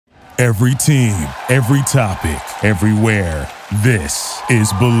Every team, every topic, everywhere. This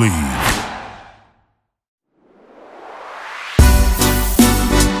is Believe.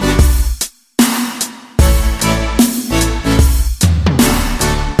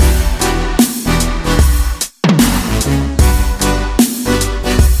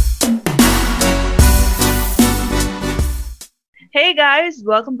 Hey guys,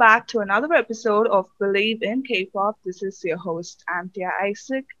 welcome back to another episode of Believe in K-pop. This is your host, Anthea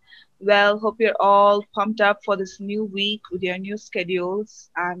Isaac. Well, hope you're all pumped up for this new week with your new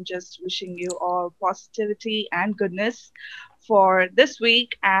schedules. I'm just wishing you all positivity and goodness for this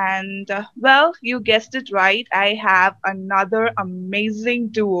week. And you guessed it right. I have another amazing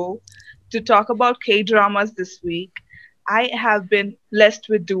duo to talk about K-dramas this week. I have been blessed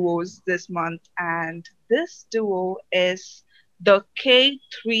with duos this month, and this duo is the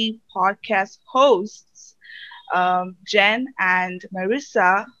K3 podcast hosts, Jen and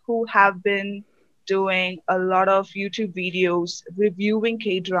Marissa, who have been doing a lot of YouTube videos reviewing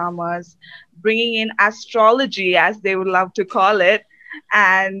K dramas, bringing in astrology, as they would love to call it,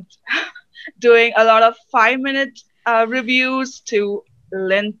 and doing a lot of 5 minute reviews to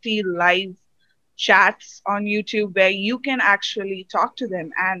lengthy live chats on YouTube where you can actually talk to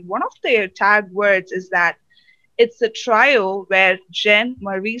them. And one of their tag words is that it's a trio where Jen,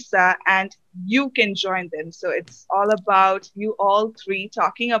 Marisa, and you can join them. So it's all about you all three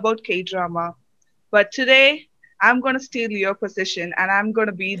talking about K drama. But today, I'm going to steal your position and I'm going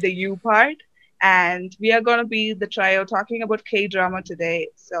to be the you part. And we are going to be the trio talking about K drama today.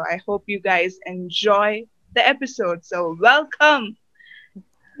 So I hope you guys enjoy the episode. So welcome.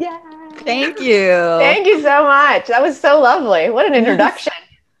 Yeah. Thank you. Thank you so much. That was so lovely. What an introduction.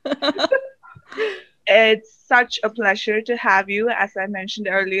 It's such a pleasure to have you. As I mentioned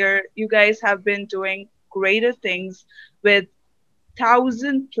earlier, you guys have been doing greater things with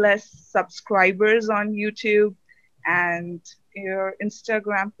 1,000+ subscribers on YouTube, and your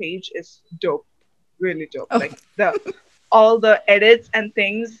Instagram page is dope, really dope. Oh. Like all the edits and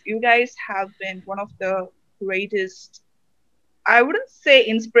things, you guys have been one of the greatest. I wouldn't say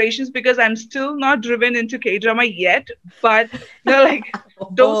inspirations because I'm still not driven into K drama yet, but like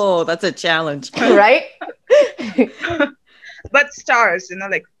those. Oh, that's a challenge. Right? But stars,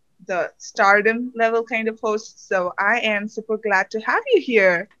 like the stardom level kind of hosts. So I am super glad to have you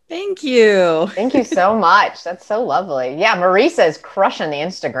here. Thank you. Thank you so much. That's so lovely. Yeah, Marisa is crushing the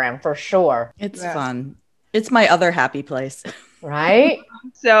Instagram for sure. It's Yeah. fun. It's my other happy place. Right?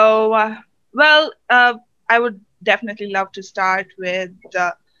 So, I would definitely love to start with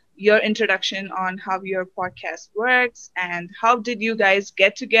your introduction on how your podcast works and how did you guys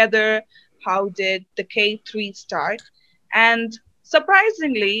get together? How did the K3 start? And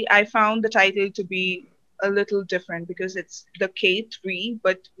surprisingly, I found the title to be a little different because it's the K3,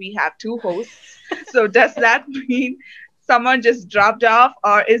 but we have two hosts. So does that mean someone just dropped off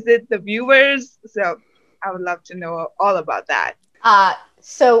or is it the viewers? So I would love to know all about that.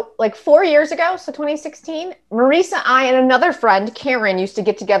 So like 4 years ago, so 2016, Marisa, I, and another friend, Karen, used to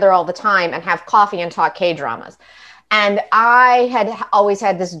get together all the time and have coffee and talk K-dramas. And I had always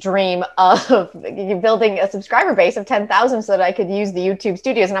had this dream of building a subscriber base of 10,000 so that I could use the YouTube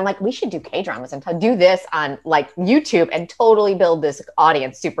studios. And I'm like, we should do K-dramas and do this on like YouTube and totally build this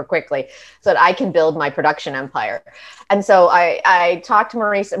audience super quickly so that I can build my production empire. And so I talked to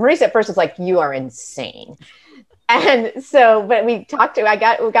Marisa. Marisa at first was like, you are insane. And so, but we got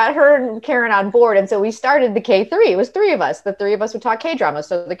her and Karen on board. And so we started the K3. It was three of us. The three of us would talk K-drama.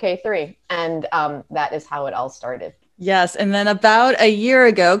 So the K3. And that is how it all started. Yes. And then about a year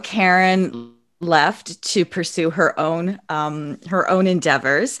ago, Karen left to pursue her own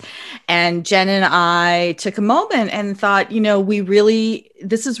endeavors. And Jen and I took a moment and thought,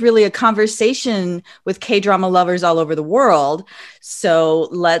 this is really a conversation with K-drama lovers all over the world. So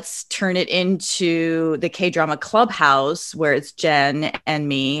let's turn it into the K-drama clubhouse where it's Jen and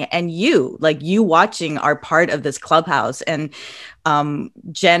me and you watching are part of this clubhouse. And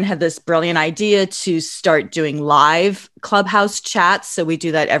Jen had this brilliant idea to start doing live clubhouse chats. So we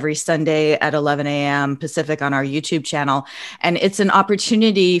do that every Sunday at 11 a.m. Pacific on our YouTube channel. And it's an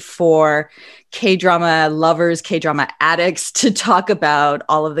opportunity for K-drama lovers, K-drama addicts to talk about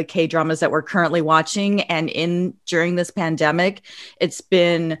all of the K-dramas that we're currently watching. And during this pandemic, it's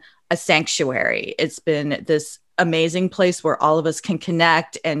been a sanctuary. It's been this amazing place where all of us can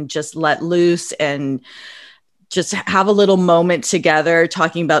connect and just let loose and just have a little moment together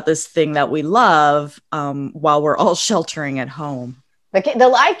talking about this thing that we love while we're all sheltering at home. The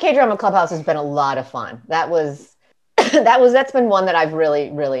live K-drama clubhouse has been a lot of fun. That was that's been one that I've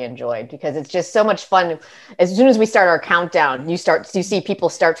really enjoyed, because it's just so much fun. As soon as we start our countdown, you see people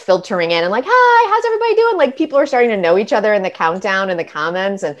start filtering in and like, hi, how's everybody doing? Like, people are starting to know each other in the countdown and the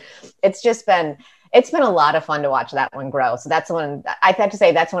comments, and it's been a lot of fun to watch that one grow. So that's one I have to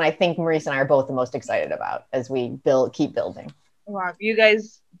say, that's one I think Maurice and I are both the most excited about as we keep building. Wow, you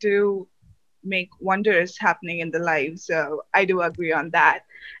guys do make wonders happening in the live, so I do agree on that.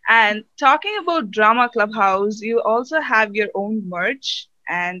 And talking about Drama Clubhouse, you also have your own merch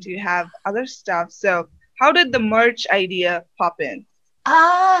and you have other stuff. So how did the merch idea pop in?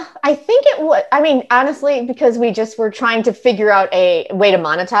 I think it would. I mean, honestly, because we just were trying to figure out a way to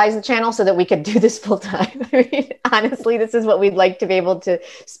monetize the channel so that we could do this full time. I mean, honestly, this is what we'd like to be able to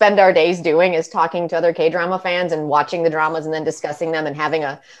spend our days doing, is talking to other K-drama fans and watching the dramas and then discussing them and having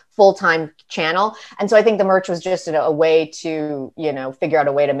a full-time channel. And so I think the merch was just a way to, figure out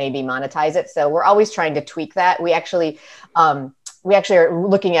a way to maybe monetize it. So we're always trying to tweak that. We actually are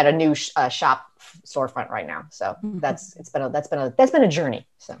looking at a new shop storefront right now. So that's been a journey.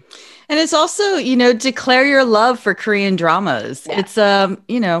 So, and it's also, declare your love for Korean dramas. Yeah. It's, as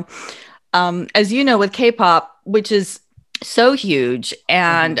you know, with K-pop, which is so huge.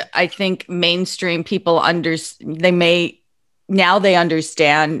 And I think mainstream people they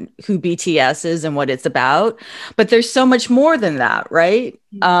understand who BTS is and what it's about, but there's so much more than that. Right.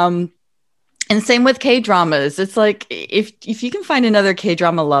 And same with K-dramas. It's like, if you can find another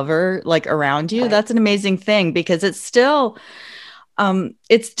K-drama lover like around you, that's an amazing thing, because it's still,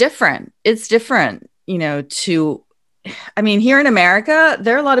 it's different. It's different, here in America,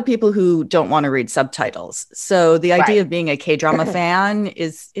 there are a lot of people who don't want to read subtitles. So the idea of being a K-drama fan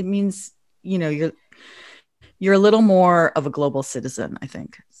it means, you're a little more of a global citizen, I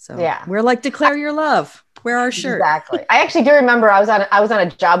think. So we're like, declare your love. Wear our shirt. Exactly. I actually do remember I was on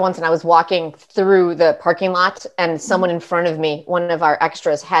a job once, and I was walking through the parking lot, and someone in front of me, one of our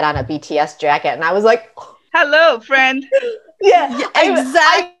extras, had on a BTS jacket, and I was like, "Hello, friend." Yeah,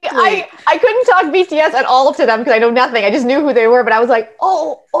 exactly. I couldn't talk BTS at all to them because I know nothing. I just knew who they were, but I was like,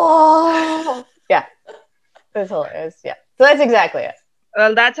 oh, yeah. It was hilarious. Yeah. So that's exactly it.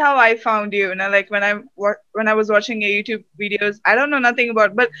 Well, that's how I found you. Like when I was watching your YouTube videos, I don't know nothing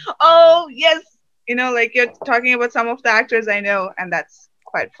about, but oh yes. Like you're talking about some of the actors I know, and that's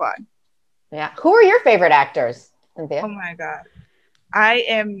quite fun. Yeah. Who are your favorite actors, Cynthia? Oh my God. I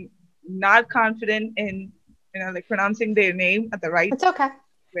am not confident in, pronouncing their name at the right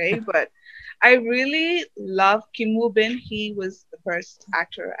way, but I really love Kim Woo Bin. He was the first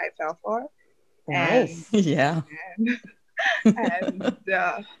actor I fell for. Nice. Yeah. And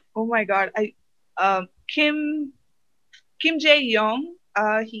oh my God. Kim Jae-young,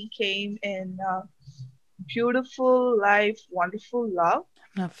 he came in Beautiful Life, Wonderful Love.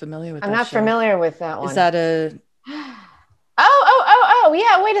 I'm not familiar with that. I'm not familiar with that one. Is that a... Oh,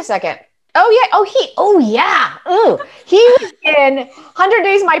 yeah. Wait a second. Oh, yeah. Ooh. He was in 100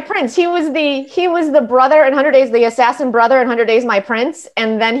 Days My Prince. He was the brother in 100 Days, the assassin brother in 100 Days My Prince.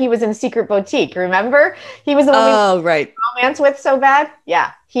 And then he was in Secret Boutique. Remember? He was the one right. romance with so bad.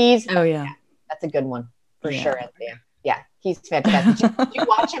 Yeah. That's a good one for sure. Yeah. He's fantastic. Did you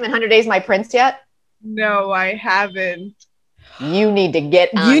watch him in 100 Days My Prince yet? No, I haven't. You need to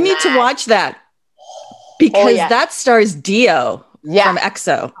get on You need to watch that, because that stars Dio from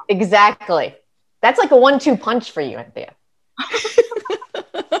EXO. Exactly. That's like a 1-2 punch for you, Anthea.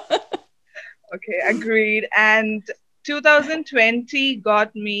 Okay, agreed. And 2020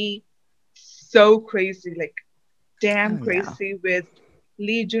 got me so crazy, like damn crazy with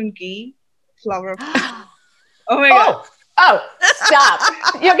Lee Joon-gi, Flower of... Oh my God. Oh, stop.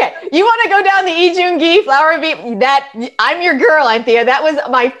 Okay. You want to go down the Lee Joon-gi, Flower of Eve? I'm your girl, Anthea. That was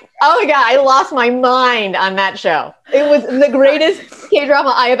oh my God, I lost my mind on that show. It was the greatest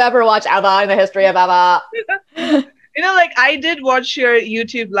K-drama I have ever watched ever in the history of ever. I did watch your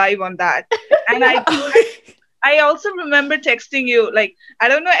YouTube live on that. And I also remember texting you, like, I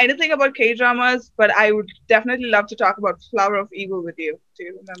don't know anything about K-dramas, but I would definitely love to talk about Flower of Evil with you. Do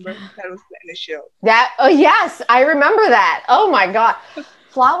you remember? That was the initial. Yes, I remember that. Oh my God.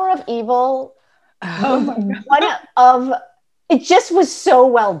 Flower of Evil. It just was so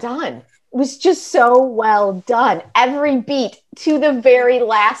well done. It was just so well done. Every beat to the very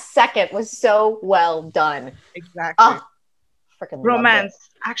last second was so well done. Exactly. Freaking romance,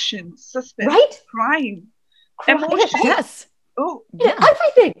 action, suspense, right? crime. Emotion. Yes. Oh, yeah.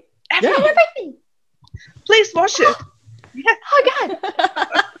 Everything. Everything. Please watch it. Yes. Oh God.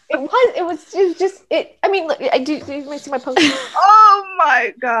 It was just. I mean, look. Do you see my post? Oh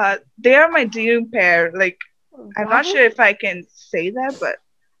my God. They are my dream pair. Like, I'm not sure if I can say that, but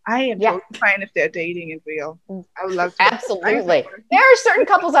I am Yeah. totally fine if they're dating in real. I would love to. Absolutely. There are certain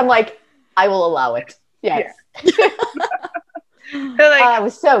couples I'm like, I will allow it. Yes. So, like, It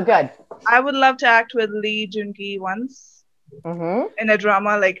was so good. I would love to act with Lee Joon-gi once Mm-hmm. in a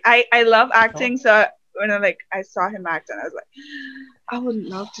drama. Like, I love acting, so when I saw him act, and I was like, I would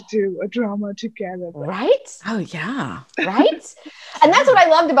love to do a drama together. But Right? Oh yeah. Right? And that's what I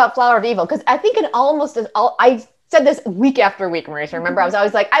loved about Flower of Evil, because I think it almost is all I said this week after week, Marisa. Remember, I was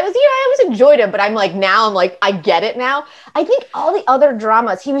always like, I always enjoyed him, but I'm like, I get it now. I think all the other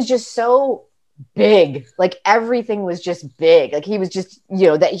dramas, he was just so big. Like everything was just big. Like he was just,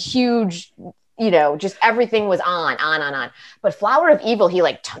 that huge, just everything was on. But Flower of Evil, he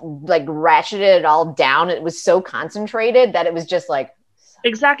like ratcheted it all down. It was so concentrated that it was just like.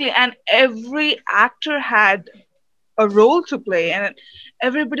 exactly, and every actor had a role to play, and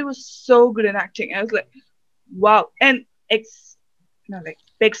everybody was so good in acting. I was like, wow. And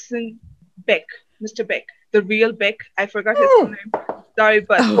Beckson Beck, Mr. Beck, the real Beck. I forgot his full name. Sorry,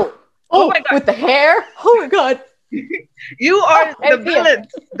 but Oh my God, with the hair. Oh my God. you are the villain,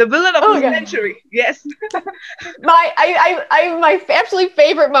 the villain of the God. century. Yes. My absolute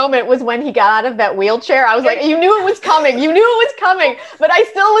favorite moment was when he got out of that wheelchair. I was like, you knew it was coming. But I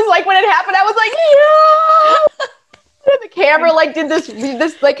still was like, when it happened, I was like, yeah. The camera like did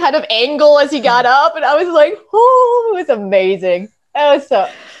this like kind of angle as he got up, and I was like, oh, it was amazing. It was so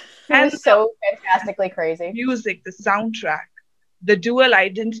fantastically crazy. Music, the soundtrack, the dual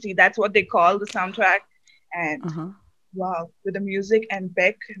identity. That's what they call the soundtrack. And wow, with the music and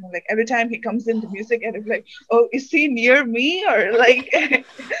Beck, like every time he comes in, the music, and it's like, oh, is he near me, or like,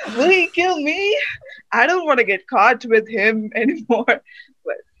 will he kill me? I don't want to get caught with him anymore.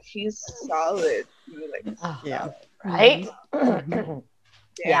 But he's solid. Right?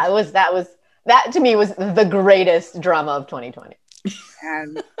 Yeah, that to me was the greatest drama of 2020.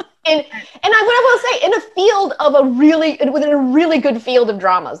 And what I will say, in a field of within a really good field of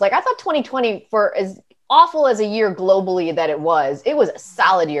dramas. Like I thought 2020, for as awful as a year globally that it was a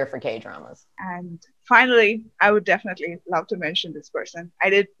solid year for K-dramas. And finally, I would definitely love to mention this person. I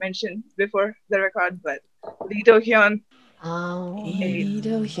did mention before the record, but Lee Do-hyun. Oh, Lee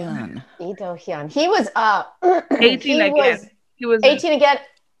Do-hyun. He was 18 again. He was 18 again.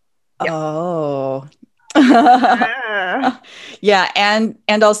 Oh. Yeah.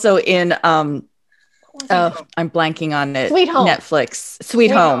 and also in I'm blanking on it. Sweet Home. Netflix.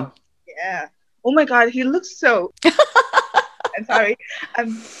 Sweet Home. Yeah. Oh my God, he looks so. I'm sorry.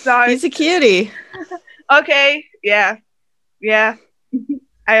 He's a cutie. Okay. Yeah.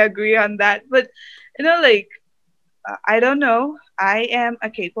 I agree on that. But I don't know. I am a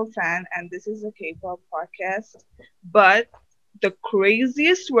K-pop fan, and this is a K-pop podcast. But the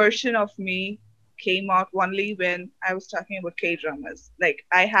craziest version of me came out only when I was talking about K-dramas. Like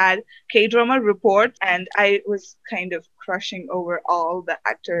I had K-drama report, and I was kind of crushing over all the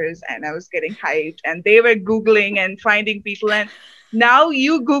actors, and I was getting hyped, and they were Googling and finding people, and now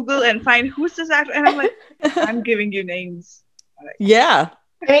you Google and find who's this actor, and I'm like, I'm giving you names. Yeah.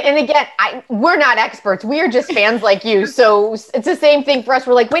 I mean, and again, we're not experts. We are just fans like you. So it's the same thing for us.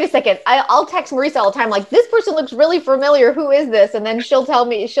 We're like, wait a second. I'll text Marisa all the time. Like, this person looks really familiar. Who is this? And then she'll tell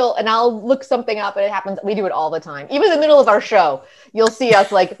me, and I'll look something up, and it happens. We do it all the time. Even in the middle of our show, you'll see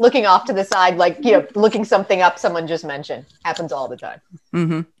us like looking off to the side, like, looking something up someone just mentioned. Happens all the time.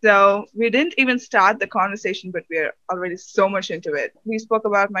 Mm-hmm. So we didn't even start the conversation, but we're already so much into it. We spoke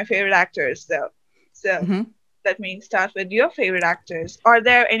about my favorite actors. So let me start with your favorite actors. Are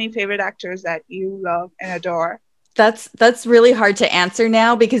there any favorite actors that you love and adore? That's really hard to answer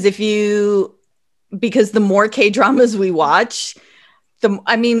now, because because the more K-dramas we watch,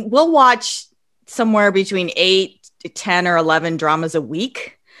 we'll watch somewhere between 8 to 10 or 11 dramas a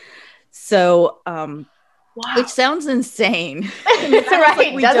week. So, Wow. which sounds insane. It's right.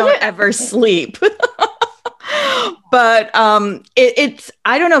 Like we don't ever sleep. But it's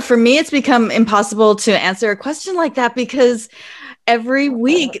I don't know, for me it's become impossible to answer a question like that, because every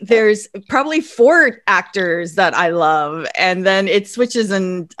week there's probably 4 actors that I love, and then it switches,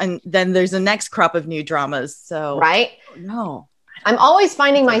 and then there's a next crop of new dramas. So right. No. I'm always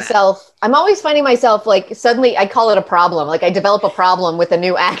finding myself like suddenly I call it a problem. Like I develop a problem with a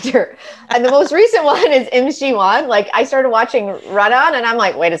new actor. And the most recent one is Im Shi-won. Like I started watching Run-On, and I'm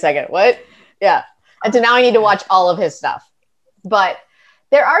like, wait a second, what? Yeah. And so now I need to watch all of his stuff. But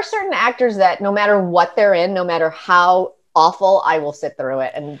there are certain actors that no matter what they're in, no matter how awful, I will sit through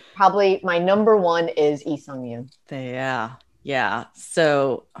it. And probably my number one is Lee Sung-yoon. Yeah.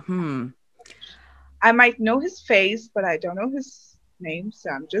 So, I might know his face, but I don't know his name, so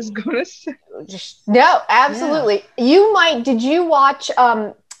I'm just gonna say. No, absolutely. Yeah. Did you watch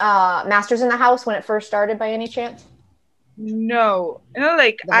Masters in the House when it first started by any chance? No,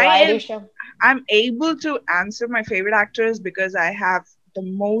 like The variety show? I'm able to answer my favorite actors because I have the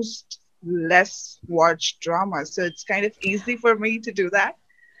most less watched drama, so it's kind of easy for me to do that.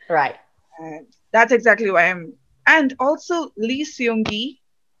 Right. And that's exactly why I'm. And also Lee Seung-gi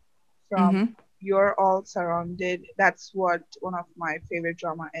from You're All Surrounded. That's what one of my favorite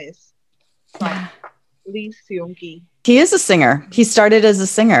drama is. From Lee Seung-gi. He is a singer. He started as a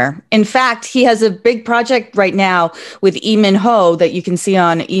singer. In fact, he has a big project right now with Lee Min-ho that you can see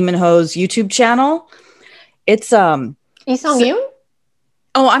on Lee Min-ho's YouTube channel. It's Lee Sung-yoon?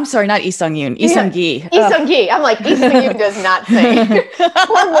 Oh, I'm sorry, not Lee Sung-yoon. Lee Sung-gi. Lee Sung-gi. I'm like, Lee Sung-yoon does not sing.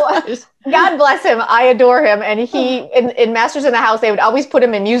 Poor boy. God bless him. I adore him. And he, in Masters in the House, they would always put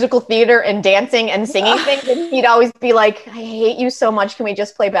him in musical theater and dancing and singing things. And he'd always be like, I hate you so much. Can we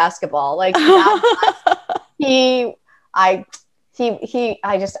just play basketball? Like, God bless. I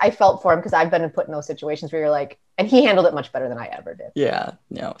felt for him because I've been put in those situations where you're like, and he handled it much better than I ever did. Yeah.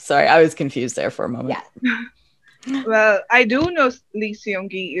 No, sorry. I was confused there for a moment. Yeah. Well, I do know Lee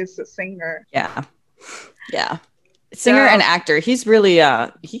Seung-gi is a singer. Yeah. Singer and actor. He's really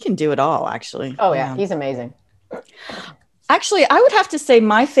he can do it all, actually. Oh yeah, he's amazing. Actually, I would have to say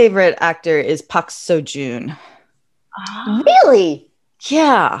my favorite actor is Park Seo-joon. Really?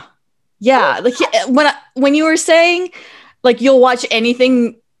 Yeah. Like when you were saying like you'll watch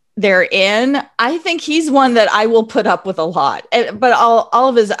anything they're in, I think he's one that I will put up with a lot. But all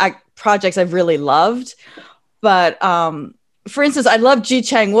of his projects I've really loved. But for instance, I love Ji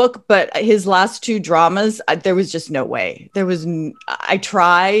Chang-wook, but his last two dramas, there was just no way. I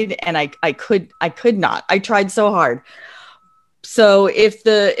tried and I could not. I tried so hard. So if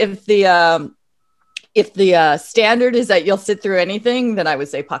the standard is that you'll sit through anything, then I would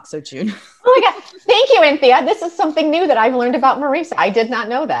say Park Seo-joon. Oh my God. Thank you, Anthea. This is something new that I've learned about Marisa. I did not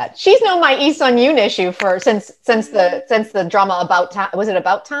know that. She's known my Lee Sung-yoon issue since the drama About Time. Was it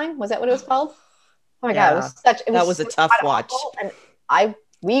About Time? Was that what it was called? Oh my God, that was a tough watch. And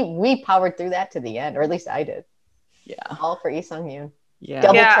we powered through that to the end, or at least I did. Yeah. All for Lee Sung-yoon. Yeah.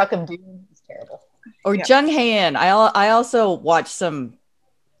 Double Truck of Doom is terrible. Or Jung Hae-in. I also watched some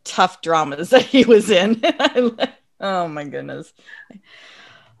tough dramas that he was in. Oh my goodness.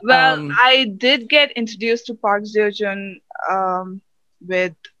 Well, I did get introduced to Park Seo-joon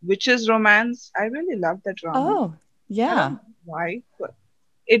with Witch's Romance. I really loved that drama. Oh, yeah. I don't know why? But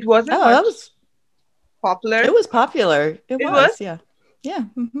it wasn't that was popular. It was popular. It was? Yeah. Yeah.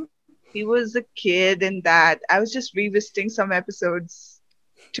 Mm-hmm. He was a kid in that. I was just revisiting some episodes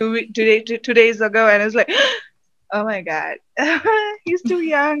two days ago, and I was like, oh my God, he's too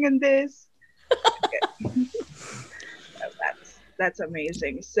young in this. That's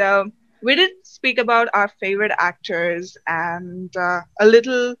amazing. So we did speak about our favorite actors and a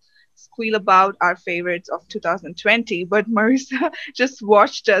little squeal about our favorites of 2020, but Marisa just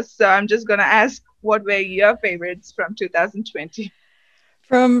watched us, so I'm just gonna ask, what were your favorites from 2020?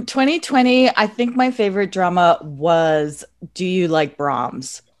 From 2020, I think my favorite drama was Do You Like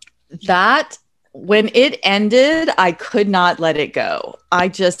Brahms? That, when it ended, I could not let it go. I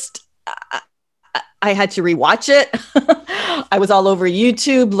had to rewatch it. I was all over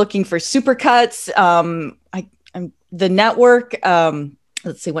YouTube looking for supercuts. The network,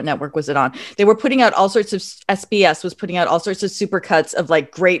 let's see, what network was it on? They were putting out all sorts of, SBS was putting out all sorts of supercuts of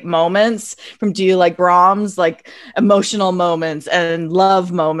like great moments from Do You Like Brahms, like emotional moments and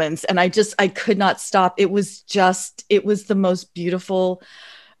love moments. And I could not stop. It was the most beautiful,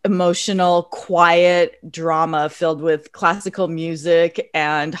 emotional, quiet drama filled with classical music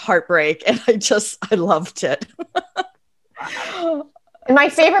and heartbreak. And I loved it. And my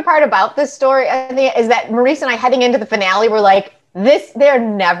favorite part about this story, Anthea, is that Marisa and I, heading into the finale, were like, they're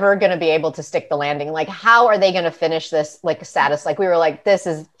never going to be able to stick the landing. Like, how are they going to finish this? Like, status? Like, we were like,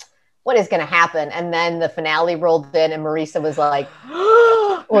 what is going to happen? And then the finale rolled in, and Marisa was like,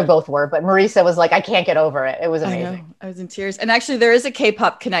 we both were, but Marisa was like, I can't get over it. It was amazing. I was in tears. And actually, there is a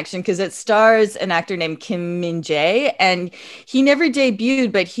K-pop connection because it stars an actor named Kim Min-jae, and he never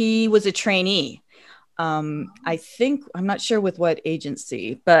debuted, but he was a trainee. I think, I'm not sure with what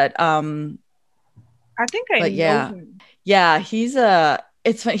agency, but I think I know him. Yeah,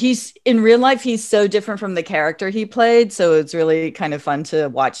 it's fun. He's in real life, he's so different from the character he played. So it's really kind of fun to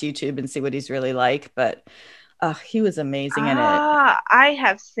watch YouTube and see what he's really like. But he was amazing in it. I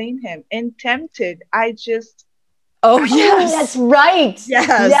have seen him in Tempted. Oh, yes. That's right.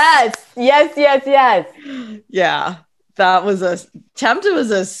 Yes. Yeah. Tempted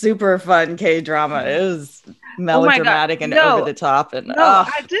was a super fun K-drama. It was Oh my God. melodramatic and over No, the top. And no,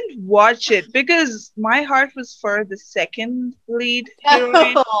 I didn't watch it because my heart was for the second lead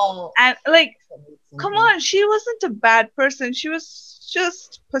heroine. Oh. And like, come on, she wasn't a bad person. She was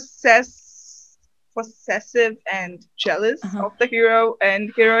just possessive and jealous uh-huh. of the hero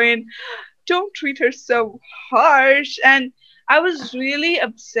and heroine. Don't treat her so harsh. And I was really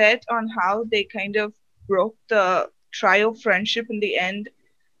upset on how they kind of broke the trio friendship in the end.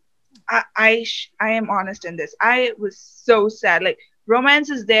 I am honest in this. I was so sad. Like, romance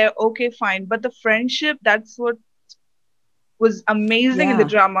is there, okay, fine, but the friendship, that's what was amazing in the Yeah.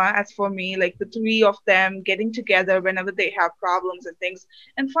 drama. As for me, like the three of them getting together whenever they have problems and things,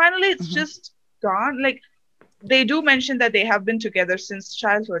 and finally it's Mhm. just gone. Like, they do mention that they have been together since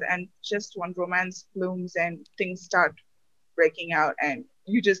childhood, and just one romance blooms and things start breaking out, and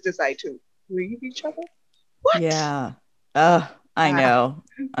you just decide to leave each other. What? Yeah. Uh, I Ah, know.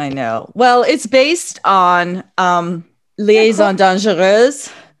 I know. Well, it's based on Yeah, cool. Liaison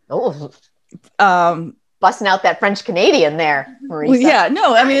Dangereuse. Oh, Um, busting out that French Canadian there, well, Marisa. yeah,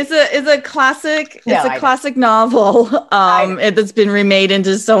 no, I mean it's a classic, No, it's a I know. classic novel I know. that's been remade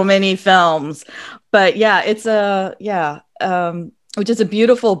into so many films. But yeah, it's a which is a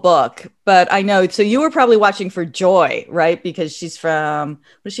beautiful book. But I know, so you were probably watching for Joy, right? Because she's from,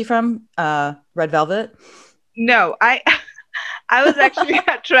 where's she from? Red Velvet. no, I was actually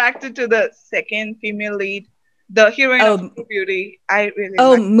attracted to the second female lead, the heroine of Oh, True Beauty. I really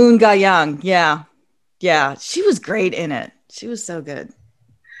oh, liked. Moon Ga Young. Yeah. Yeah. She was great in it. She was so good.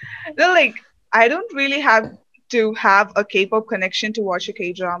 No, like, I don't really have to have a K-pop connection to watch a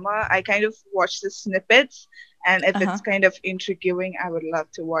K-drama. I kind of watch the snippets, and if Uh-huh. it's kind of intriguing, I would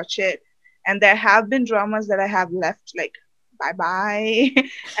love to watch it. And there have been dramas that I have left like bye bye,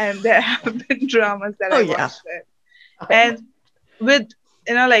 and there have been dramas that Oh I yeah. watched it. And with,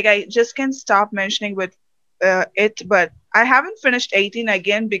 like, I just can't stop mentioning with it, but I haven't finished 18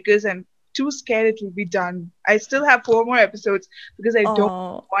 again because I'm too scared it will be done. I still have 4 more episodes because I don't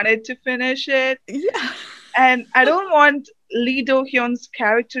Oh, want it to finish it, yeah. and I don't want Lee Do Hyun's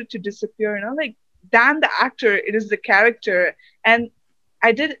character to disappear. Like, damn the actor, it is the character. And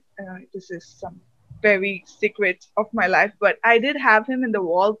I did. This is some very secret of my life, but I did have him in the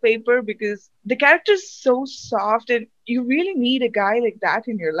wallpaper because the character is so soft, and you really need a guy like that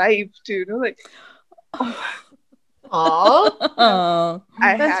in your life to, like, Oh, Oh,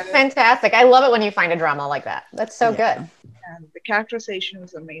 I that's had it, fantastic. I love it when you find a drama like that. That's so good. yeah. and the characterization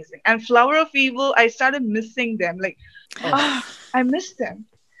was amazing. And Flower of Evil, I started missing them. Like, Oh, I miss them.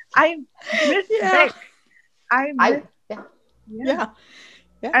 I miss Yeah. Beck. I I miss, yeah. yeah.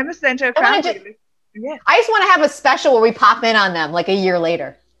 Yeah. I miss the entire I wanna family. Yeah, I just want to have a special where we pop in on them like a year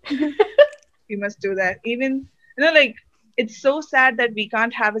later. we must do that. Even, like, it's so sad that we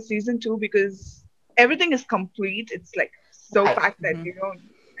can't have a season two because everything is complete. It's like so Right. packed that Mhm. you don't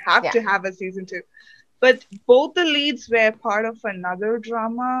have Yeah. to have a season two. But both the leads were part of another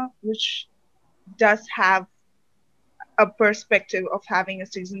drama, which does have a perspective of having a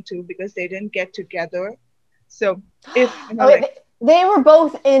season two because they didn't get together. So if, Oh, like, they were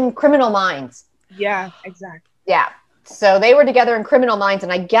both in Criminal Minds. yeah, exactly. Yeah. So they were together in Criminal Minds,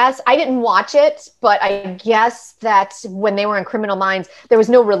 and I guess I didn't watch it, but I guess that when they were in Criminal Minds, there was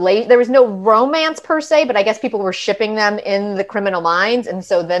no romance per se, but I guess people were shipping them in the Criminal Minds, and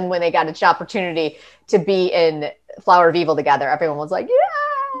so then when they got an opportunity to be in Flower of Evil together, everyone was like,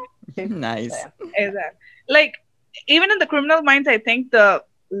 "Yeah!" Nice. Exactly. Like, even in the Criminal Minds, I think the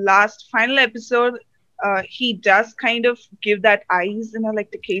last final episode, he does kind of give that eyes,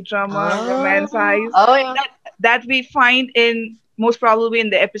 like the K drama romance eyes Oh yeah. that we find in most probably in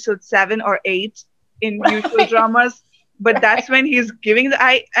the episode 7 or 8 in usual dramas. But that's when he's giving the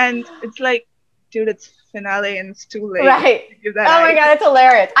eye, and it's like, dude, it's finale and it's too late Right. to give that Oh my eye. god, it's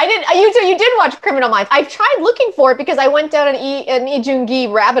hilarious. You did watch Criminal Minds. I've tried looking for it because I went down an Lee Jung-gi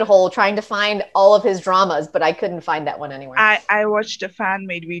rabbit hole trying to find all of his dramas, but I couldn't find that one anywhere. I watched a fan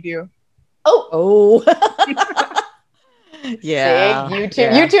made video. Oh, Oh. Yeah. see, YouTube,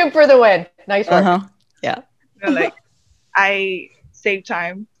 Yeah. YouTube for the win. Nice work. Uh-huh. Yeah. Like, I save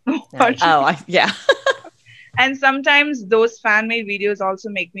time. Nice. Oh, yeah. And sometimes those fan made videos also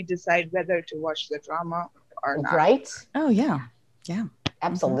make me decide whether to watch the drama or not. Right? Oh, yeah. Yeah.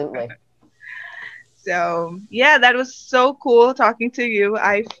 Absolutely. So yeah, that was so cool talking to you.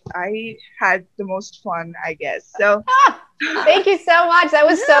 I had the most fun, I guess. So Thank you so much. That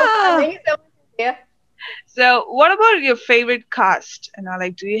was so Yeah. fun. Thank you so much. Yeah. so what about your favorite cast?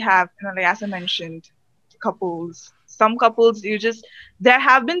 Like, do you have, like, as I mentioned, couples? Some couples, there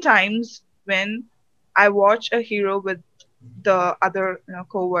have been times when I watch a hero with the other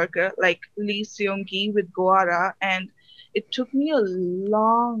co-worker, like Lee Seung-gi with Goara, and it took me a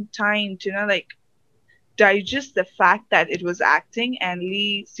long time to like digest the fact that it was acting and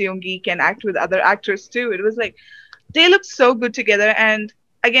Lee Seung-gi can act with other actors too. It was like they looked so good together. And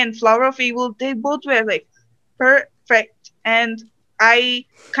again, Flower of Evil, they both were like perfect. And I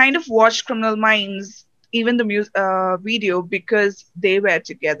kind of watched Criminal Minds, even the video, because they were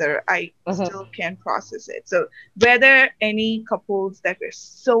together. I still can't process it. So, were there any couples that were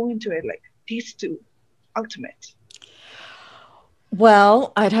so into it, like these two, ultimate?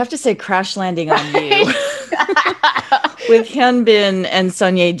 Well, I'd have to say Crash Landing on You with Hyunbin and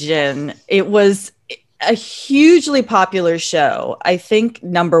Son Ye-jin. It was a hugely popular show. I think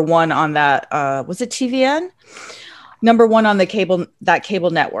number one on that, was it TVN? Number one on the cable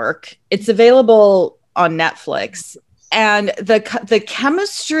network. It's available on Netflix. And the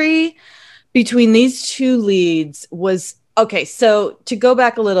chemistry between these two leads was okay. So to go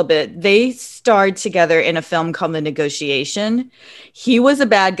back a little bit, they starred together in a film called The Negotiation. He was a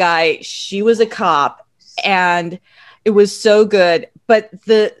bad guy. She was a cop. And it was so good. But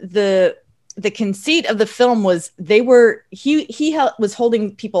the conceit of the film was he was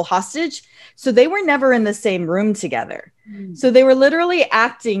holding people hostage. So they were never in the same room together. So they were literally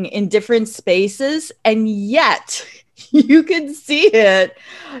acting in different spaces. And yet you could see it,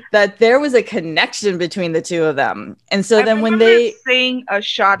 that there was a connection between the two of them. And so then when they seeing a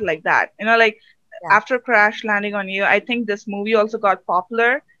shot like that, after Crash Landing on You, I think this movie also got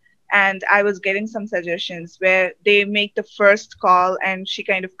popular. And I was getting some suggestions where they make the first call and she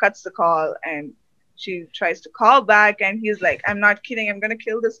kind of cuts the call and she tries to call back and he's like, I'm not kidding, I'm going to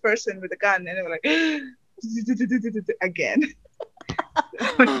kill this person with a gun. And they were like, again.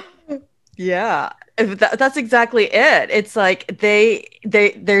 Yeah, that's exactly it. It's like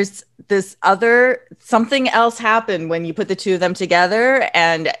there's this other, something else happened when you put the two of them together,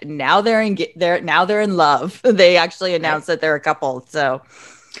 and now they're in love. They actually announced that they're a couple. So,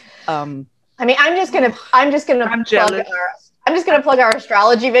 I mean, I'm just gonna plug our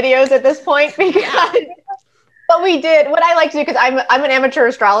astrology videos at this point because. But we did what I like to do, because I'm an amateur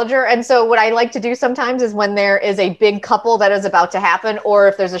astrologer, and so what I like to do sometimes is when there is a big couple that is about to happen, or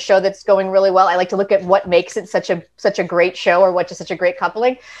if there's a show that's going really well, I like to look at what makes it such a great show, or what's such a great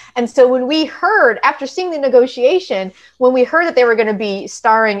coupling. And so when we heard, after seeing The Negotiation, when we heard that they were going to be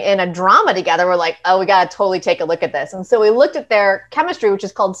starring in a drama together, we're like, oh, we got to totally take a look at this. And so we looked at their chemistry, which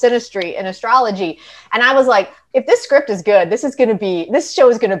is called synastry in astrology, and I was like, if this script is good, this show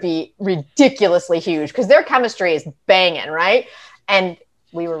is going to be ridiculously huge, because their chemistry is banging, right? And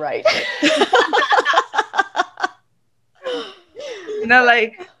we were right.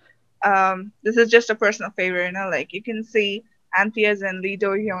 This is just a personal favor, like you can see Anthea's and Lee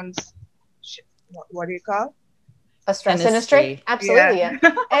Do-hyun's, what do you call? Synastry. Absolutely. Yeah.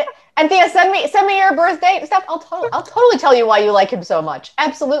 And Thea, send me your birthday stuff. I'll totally tell you why you like him so much.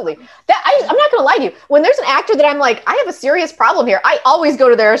 Absolutely. I'm not gonna lie to you. When there's an actor that I'm like, I have a serious problem here, I always go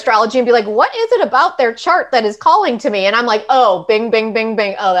to their astrology and be like, what is it about their chart that is calling to me? And I'm like, oh, bing, bing, bing,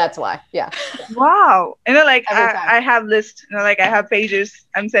 bing. Oh, that's why. Yeah. Wow. I have lists. I have pages.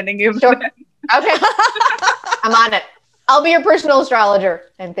 I'm sending you. Sure. Okay. I'm on it. I'll be your personal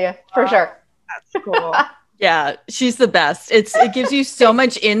astrologer, Anthea, for sure. That's cool. Yeah, she's the best. It gives you so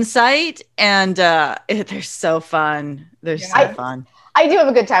much insight, and they're so fun. They're so fun. I do have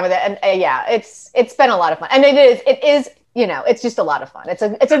a good time with it, and it's been a lot of fun. And it is it's just a lot of fun. It's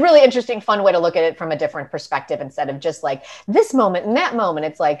a really interesting, fun way to look at it from a different perspective, instead of just like this moment and that moment.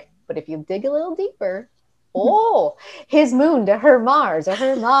 It's like, but if you dig a little deeper, his moon to her Mars, or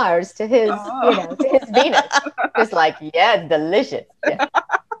her Mars to his to his Venus. Just like, yeah, delicious. Yeah.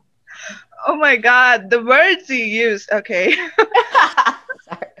 Oh my God, the words you use. Okay.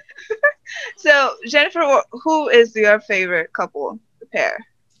 Sorry. So, Jennifer, who is your favorite couple, the pair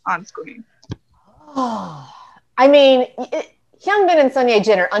on screen? Oh, I mean, Hyunbin and Son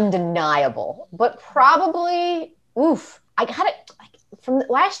Ye-jin are undeniable, but probably, I got it from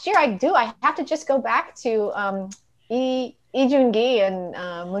last year. I have to just go back to Lee Joon-gi and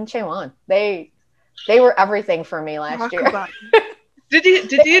Moon Chae-won. They were everything for me last year. Did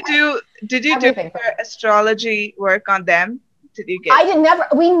you do astrology work on them?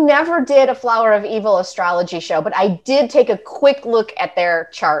 We never did a Flower of Evil astrology show, but I did take a quick look at their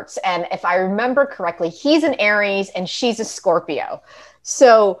charts. And if I remember correctly, he's an Aries and she's a Scorpio.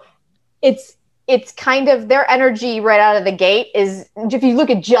 So it's kind of their energy right out of the gate is, if you look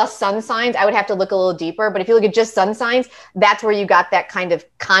at just sun signs, I would have to look a little deeper. But if you look at just sun signs, that's where you got that kind of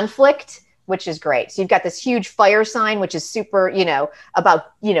conflict which is great. So you've got this huge fire sign, which is super,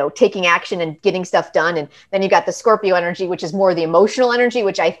 about, taking action and getting stuff done. And then you got the Scorpio energy, which is more the emotional energy,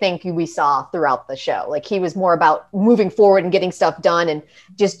 which I think we saw throughout the show. Like he was more about moving forward and getting stuff done and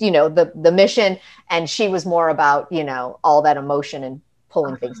just, the mission. And she was more about, all that emotion and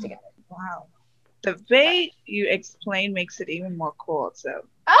pulling things together. Wow. The way you explain makes it even more cool. So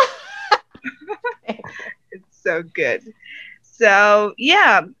it's so good. So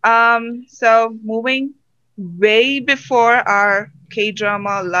yeah, so moving way before our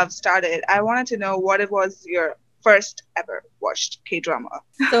K-drama love started, I wanted to know what it was your first ever watched K-drama.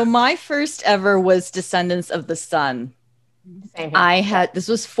 So my first ever was Descendants of the Sun. Same here. This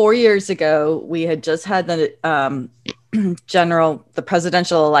was 4 years ago. We had just had the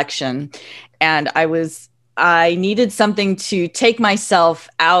presidential election, and I needed something to take myself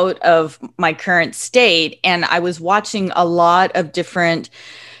out of my current state. And I was watching a lot of different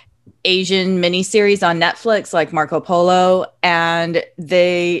Asian miniseries on Netflix, like Marco Polo, and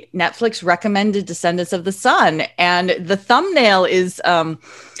Netflix recommended Descendants of the Sun. And the thumbnail is Song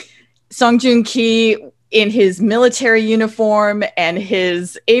Joong Ki in his military uniform and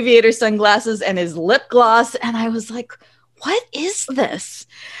his aviator sunglasses and his lip gloss. And I was like, what is this?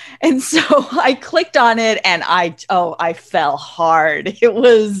 And so I clicked on it and I fell hard. It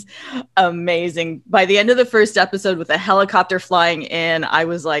was amazing. By the end of the first episode with a helicopter flying in, I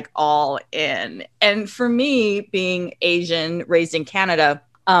was like all in. And for me, being Asian, raised in Canada,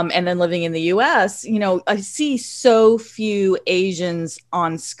 and then living in the US, I see so few Asians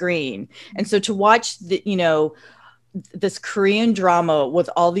on screen. And so to watch this Korean drama with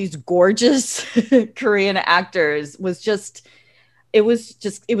all these gorgeous Korean actors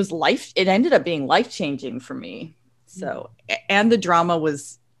it ended up being life-changing for me. So, and the drama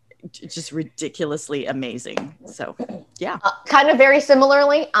was just ridiculously amazing. So, yeah. Kind of very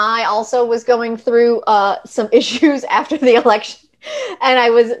similarly, I also was going through some issues after the election, and I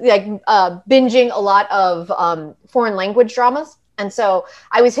was binging a lot of foreign language dramas. And so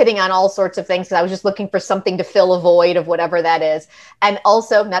I was hitting on all sorts of things because I was just looking for something to fill a void of whatever that is. And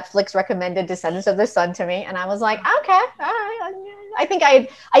also Netflix recommended Descendants of the Sun to me. And I was like, okay, all right. I think I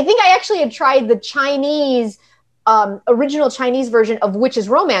actually had tried the Chinese, original Chinese version of Witch's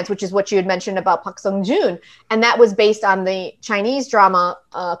Romance, which is what you had mentioned about Park Sung-joon. And that was based on the Chinese drama,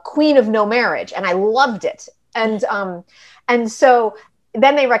 Queen of No Marriage. And I loved it. And so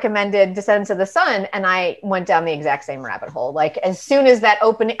then they recommended Descendants of the Sun, and I went down the exact same rabbit hole. Like as soon as that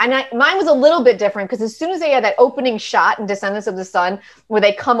opening, mine was a little bit different because as soon as they had that opening shot in Descendants of the Sun, where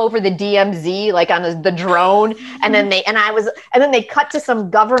they come over the DMZ like on the drone, and then they cut to some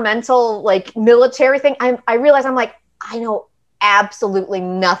governmental like military thing. I realized I'm like, I know absolutely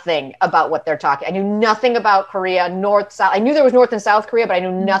nothing about what they're talking. I knew nothing about Korea, North, South. I knew there was North and South Korea, but I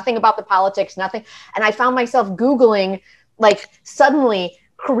knew nothing about the politics, nothing. And I found myself Googling like suddenly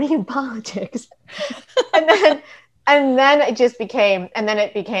Korean politics. and then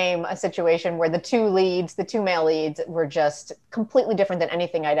it became a situation where the two male leads were just completely different than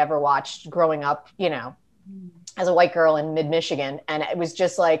anything I'd ever watched growing up, as a white girl in mid-Michigan. And it was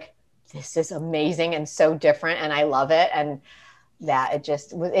just like, this is amazing and so different. And I love it. And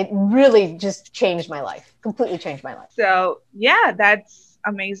it really just changed my life, completely changed my life. So yeah, that's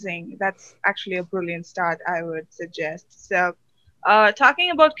amazing. That's actually a brilliant start, I would suggest. So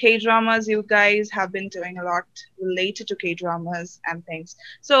talking about K-dramas, you guys have been doing a lot related to K-dramas and things.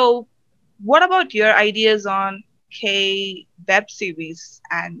 So what about your ideas on K web series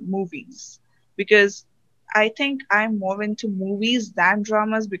and movies? Because I think I'm more into movies than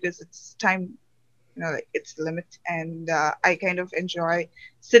dramas because it's time, it's limit, and I kind of enjoy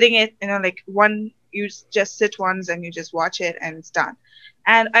sitting it, you just sit once and you just watch it and it's done.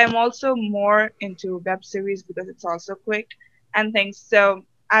 And I'm also more into web series because it's also quick and things. So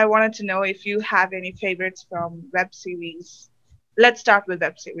I wanted to know if you have any favorites from web series. Let's start with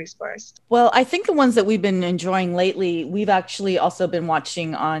web series first. Well, I think the ones that we've been enjoying lately, we've actually also been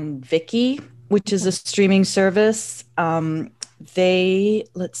watching on Viki, which is a streaming service.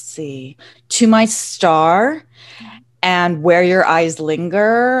 Let's see, To My Star and Where Your Eyes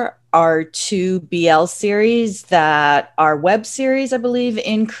Linger are two BL series that are web series, I believe,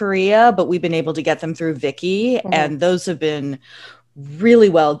 in Korea, but we've been able to get them through Viki. Mm-hmm. And those have been really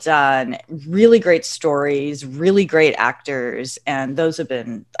well done, really great stories, really great actors. And I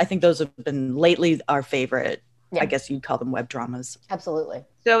think those have been lately our favorite. Yeah. I guess you'd call them web dramas. Absolutely.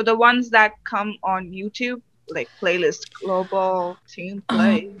 So the ones that come on YouTube, like Playlist Global, Teen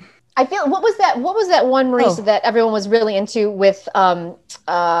Play. I feel what was that one, Marisa, that everyone was really into with the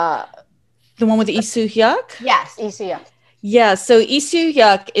one with Lee Soo-hyuk? Yes, Lee Soo-hyuk. Yeah, so Lee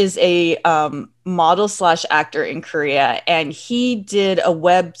Soo-hyuk is a model slash actor in Korea, and he did a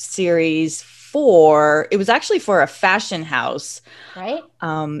web series it was actually for a fashion house. Right.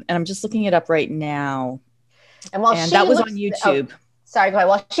 And I'm just looking it up right now. And while that was on YouTube. Sorry, go ahead.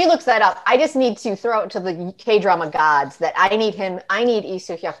 While she looks that up, I just need to throw it to the K-drama gods that I need Lee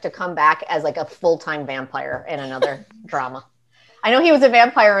Soo-hyuk to come back as like a full-time vampire in another drama. I know he was a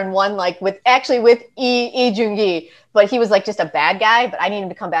vampire in one, like with Lee Jung-gi, but he was like just a bad guy, but I need him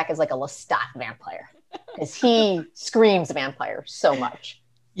to come back as like a Lestat vampire because he screams vampire so much.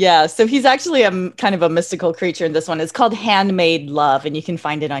 Yeah, so he's actually a kind of a mystical creature in this one. It's called Handmade Love, and you can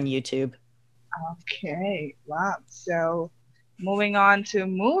find it on YouTube. Okay, wow. So moving on to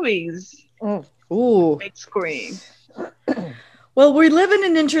movies. Ooh. Big screen. Well, we live in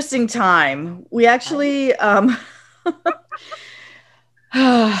an interesting time. We actually,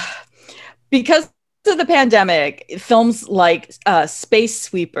 because of the pandemic, films like Space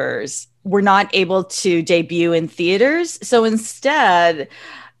Sweepers were not able to debut in theaters. So instead,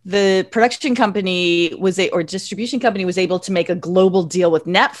 the production company or distribution company was able to make a global deal with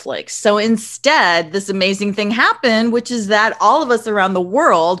Netflix. So instead, this amazing thing happened, which is that all of us around the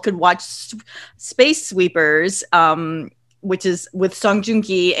world could watch Space Sweepers, which is with Song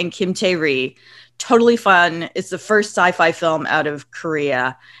Joong-ki and Kim Tae-ri. Totally fun. It's the first sci-fi film out of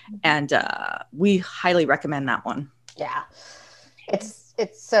Korea, and we highly recommend that one. Yeah, it's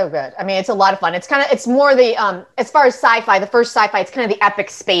so good. I mean, it's a lot of fun. It's more the as far as sci-fi, the first sci-fi, it's kind of the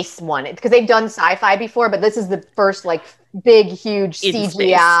epic space one because they've done sci-fi before, but this is the first like big, huge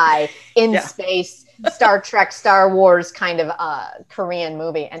CGI in space, Star Trek, Star Wars kind of Korean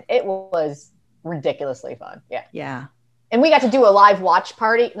movie, and it was ridiculously fun. Yeah. And we got to do a live watch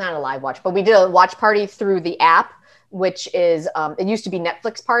party, not a live watch, but we did a watch party through the app, which is, it used to be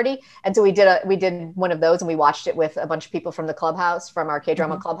Netflix Party. And so we did one of those and we watched it with a bunch of people from the clubhouse, from our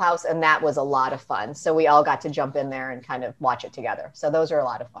K-drama clubhouse. And that was a lot of fun. So we all got to jump in there and kind of watch it together. So those are a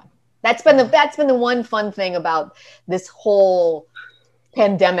lot of fun. That's been the one fun thing about this whole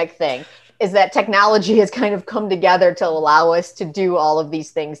pandemic thing is that technology has kind of come together to allow us to do all of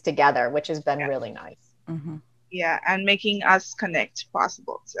these things together, which has been really nice. Mm-hmm. Yeah, and making us connect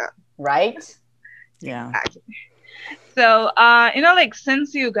possible. So right? Yeah. Exactly. So, like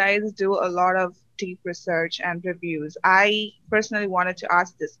since you guys do a lot of deep research and reviews, I personally wanted to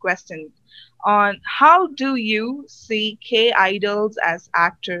ask this question on how do you see K-idols as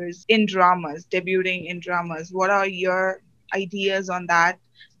actors in dramas, debuting in dramas? What are your ideas on that?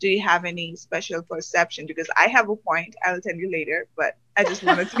 Do you have any special perception? Because I have a point, I'll tell you later, but I just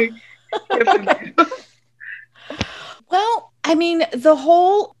wanted to hear from you. Well, I mean, the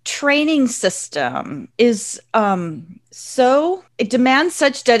whole training system is it demands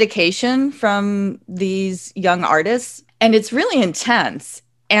such dedication from these young artists, and it's really intense.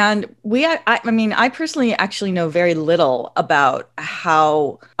 And I personally actually know very little about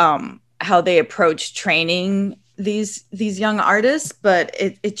how they approach training these young artists, but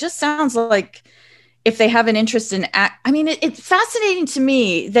it just sounds like if they have an interest in it's fascinating to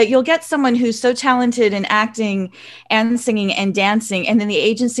me that you'll get someone who's so talented in acting and singing and dancing, and then the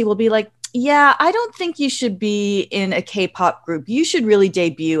agency will be like, yeah, I don't think you should be in a K-pop group. You should really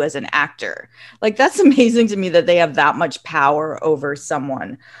debut as an actor. Like, that's amazing to me that they have that much power over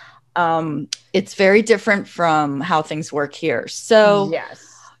someone. It's very different from how things work here. So, yes.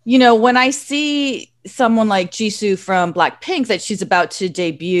 When I see someone like Jisoo from Blackpink that she's about to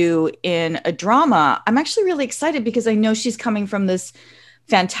debut in a drama, I'm actually really excited because I know she's coming from this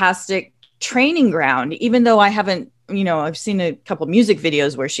fantastic training ground, even though I haven't, I've seen a couple music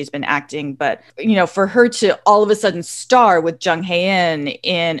videos where she's been acting, but, for her to all of a sudden star with Jung Hae-in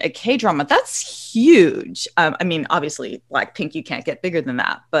in a K-drama, that's huge. Obviously Blackpink, you can't get bigger than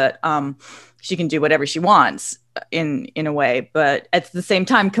that, but she can do whatever she wants in a way, but at the same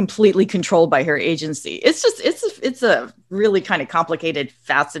time completely controlled by her agency. It's a really kind of complicated,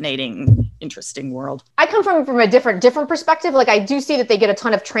 fascinating, interesting world. I come from a different perspective. Like, I do see that they get a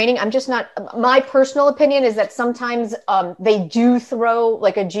ton of training. I'm just not, my personal opinion is that sometimes they do throw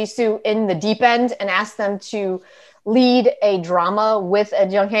like a Jisoo in the deep end and ask them to lead a drama with a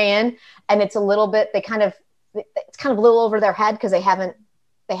Jung Hae-in, and it's a little bit, it's kind of a little over their head because they haven't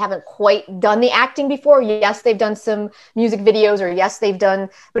quite done the acting before. Yes, they've done some music videos, or yes,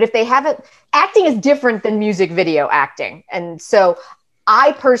 but if they haven't, acting is different than music video acting. And so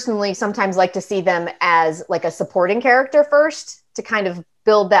I personally sometimes like to see them as like a supporting character first to kind of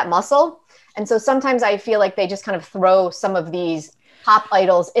build that muscle. And so sometimes I feel like they just kind of throw some of these pop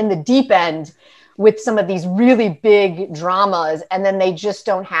idols in the deep end with some of these really big dramas, and then they just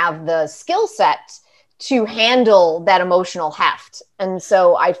don't have the skill set to handle that emotional heft. And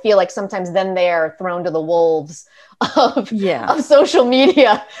so I feel like sometimes then they're thrown to the wolves of social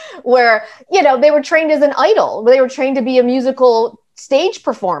media, where, you know, they were trained as an idol, they were trained to be a musical stage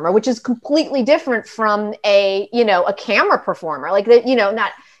performer, which is completely different from a, you know, a camera performer. Like that, you know,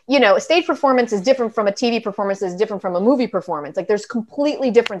 not, you know, a stage performance is different from a TV performance, is different from a movie performance. Like there's completely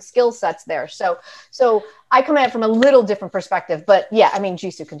different skill sets there. So I come at it from a little different perspective, but yeah, I mean,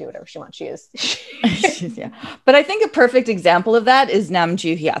 Jisoo can do whatever she wants. She is. Yeah. But I think a perfect example of that is Nam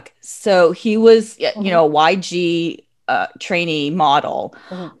Joo Hyuk. So he was, you know, a YG trainee model,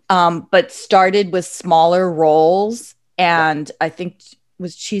 but started with smaller roles. And I think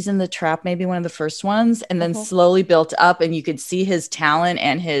was Cheese in the Trap, maybe one of the first ones, and then slowly built up, and you could see his talent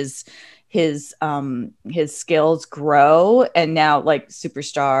and his skills grow, and now like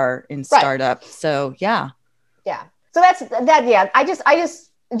superstar in startup. So yeah. So that's that. Yeah. I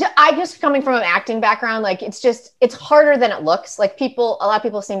just coming from an acting background, like it's harder than it looks. Like a lot of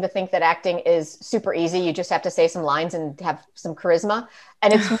people seem to think that acting is super easy. You just have to say some lines and have some charisma.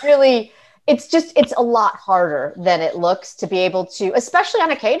 And it's really, it's a lot harder than it looks to be able to, especially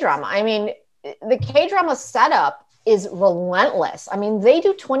on a K-drama. I mean, the K-drama setup is relentless. I mean, they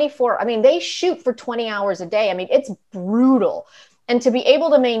they shoot for 20 hours a day. I mean, it's brutal. And to be able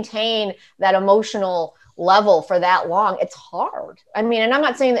to maintain that emotional level for that long, it's hard. I mean, and I'm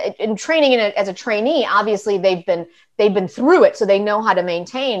not saying that in training as a trainee, obviously they've been through it, so they know how to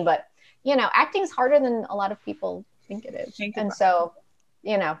maintain, but you know, acting's harder than a lot of people think it is. And so,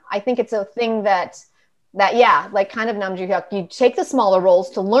 you know, I think it's a thing that yeah, like kind of Nam Joo Hyuk, you take the smaller roles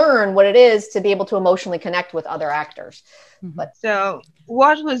to learn what it is to be able to emotionally connect with other actors. But so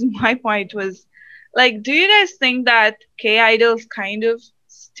what was my point was, like, do you guys think that K-idols kind of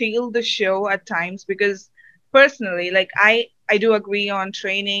steal the show at times? Because personally, like I do agree on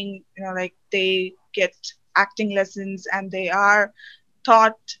training, you know, like they get acting lessons and they are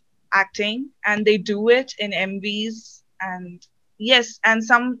taught acting and they do it in MVs, and yes, and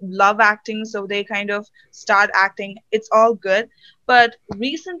some love acting, so they kind of start acting. It's all good. But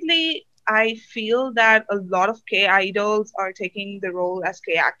recently, I feel that a lot of K idols are taking the role as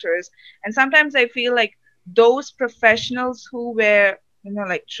K actors. And sometimes I feel like those professionals who were, you know,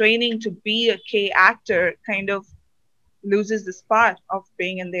 like training to be a K actor kind of loses the spot of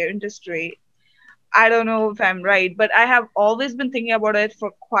being in their industry. I don't know if I'm right, but I have always been thinking about it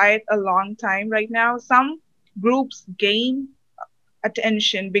for quite a long time right now. Some groups gain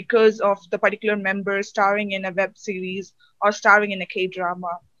attention because of the particular member starring in a web series or starring in a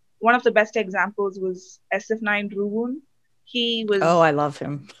K-drama. One of the best examples was SF9 Rowoon. He was... Oh, I love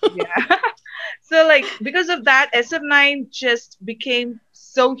him. Yeah. So, like, because of that, SF9 just became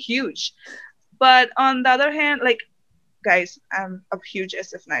so huge. But on the other hand, like, guys, I'm a huge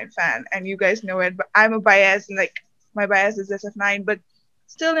SF9 fan, and you guys know it, but I'm a bias, and, like, my bias is SF9. But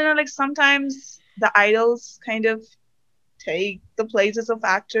still, you know, like, sometimes the idols kind of take the places of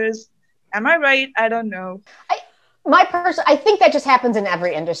actors. Am I right? I don't know. I think that just happens in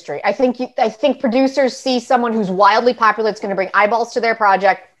every industry. I think producers see someone who's wildly popular, it's going to bring eyeballs to their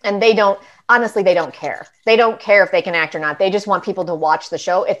project, and they don't care. They don't care if they can act or not. They just want people to watch the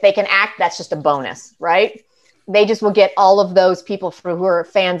show. If they can act, that's just a bonus, right? They just will get all of those people who are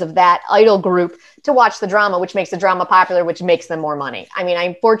fans of that idol group to watch the drama, which makes the drama popular, which makes them more money. I mean,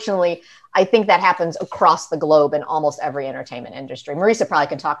 unfortunately, I think that happens across the globe in almost every entertainment industry. Marisa probably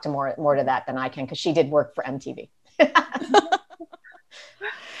can talk to more to that than I can, because she did work for MTV.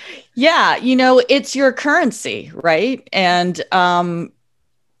 Yeah, you know, it's your currency, right? And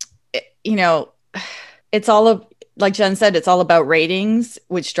you know, it's like Jen said, it's all about ratings,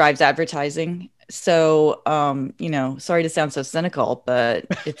 which drives advertising. So you know, sorry to sound so cynical, but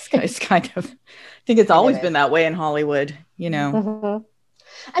it's kind of, I think it's always been that way in Hollywood, you know. Mm-hmm.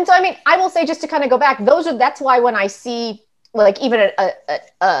 And so, I mean, I will say, just to kind of go back, that's why when I see, like, even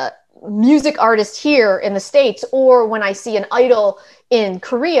a music artist here in the States, or when I see an idol in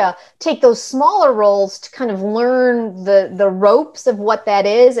Korea take those smaller roles to kind of learn the ropes of what that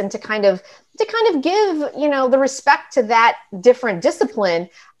is, and to kind of give, you know, the respect to that different discipline,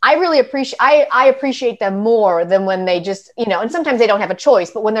 I really appreciate them more than when they just, you know, and sometimes they don't have a choice,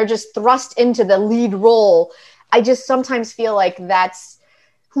 but when they're just thrust into the lead role, I just sometimes feel like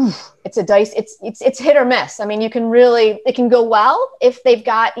it's a dice. It's hit or miss. I mean, it can go well if they've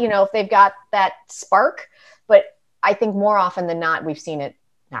got that spark, but I think more often than not, we've seen it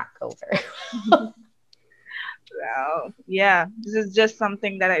not go very well. Well, yeah, this is just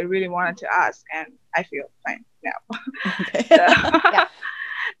something that I really wanted to ask, and I feel fine now. Okay.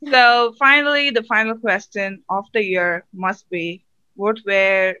 So finally, the final question of the year must be, what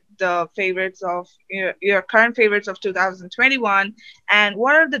were the favorites of your current favorites of 2021, and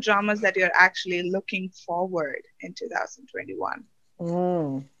what are the dramas that you're actually looking forward in 2021?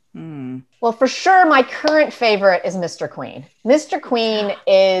 Well, for sure, my current favorite is Mr. Queen. Mr. Queen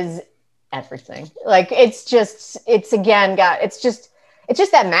is everything. Like it's just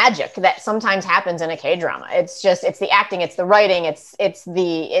that magic that sometimes happens in a K-drama. It's the acting, it's the writing, it's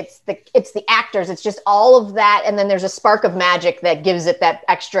the actors, it's just all of that. And then there's a spark of magic that gives it that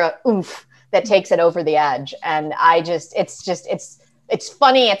extra oomph that takes it over the edge. And it's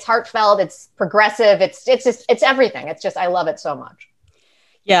funny, it's heartfelt, it's progressive, it's everything. I love it so much.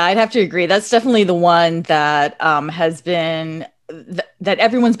 Yeah, I'd have to agree. That's definitely the one that has been that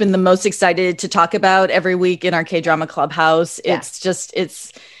everyone's been the most excited to talk about every week in our K-drama clubhouse. Yeah.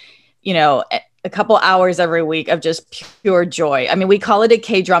 It's a couple hours every week of just pure joy. I mean, we call it a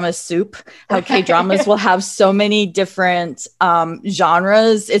K-drama soup, how K-dramas will have so many different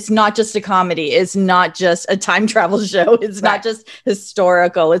genres. It's not just a comedy. It's not just a time travel show. It's not just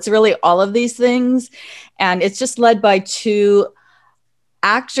historical. It's really all of these things. And it's just led by two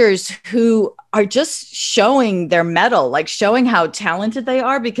actors who are just showing their mettle, like showing how talented they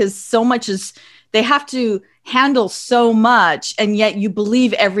are, because so much they have to handle so much. And yet you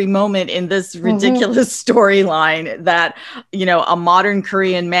believe every moment in this ridiculous storyline that, a modern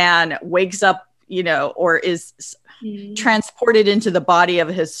Korean man wakes up, or is transported into the body of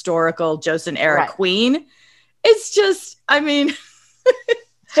a historical Joseon era queen. It's just,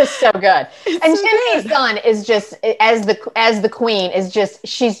 just so good. And Shin Hye-sun is just as the queen is just,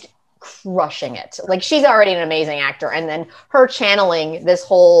 she's crushing it. Like she's already an amazing actor, and then her channeling this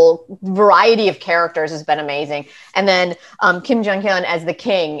whole variety of characters has been amazing. And then Kim Jong-hyun as the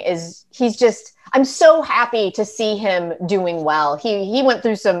king I'm so happy to see him doing well. He went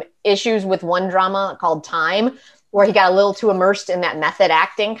through some issues with one drama called Time, where he got a little too immersed in that method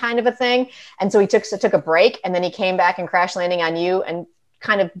acting kind of a thing. And so he took a break, and then he came back in Crash Landing on You and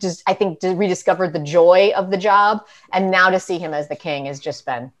kind of just, I think, rediscovered the joy of the job. And now to see him as the king it's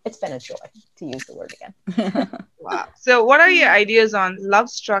been a joy, to use the word again. Wow. So what are your ideas on Love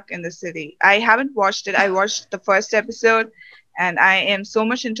Struck in the City? I haven't watched it. I watched the first episode, and I am so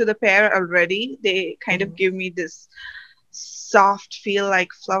much into the pair already. They kind of give me this soft feel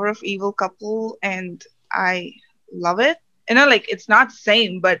like Flower of Evil couple, and I love it. It's not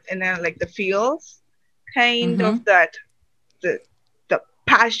same, but the feels kind of that the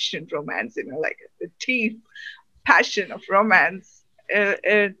passion romance, the deep passion of romance.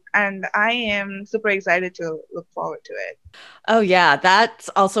 And I am super excited to look forward to it. Oh yeah, that's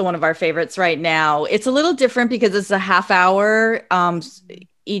also one of our favorites right now. It's a little different because it's a half hour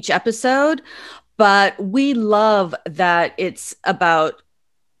each episode, but we love that it's about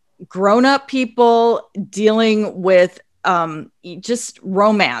grown-up people dealing with just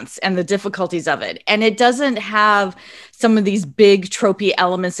romance and the difficulties of it. And it doesn't have some of these big tropey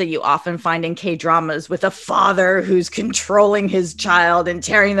elements that you often find in K-dramas with a father who's controlling his child and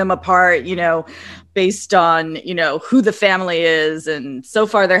tearing them apart, based on, who the family is. And so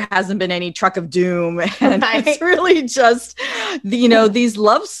far there hasn't been any truck of doom. And it's really just, these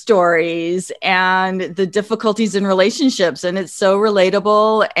love stories and the difficulties in relationships. And it's so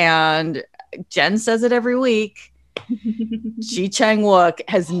relatable. And Jen says it every week. Ji Chang-wook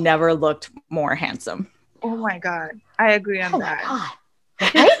has never looked more handsome. Oh my God. I agree on that.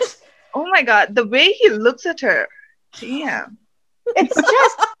 God. Right? Oh my God. The way he looks at her. Damn. It's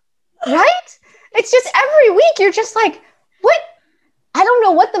just, right? It's just every week you're just like, what? I don't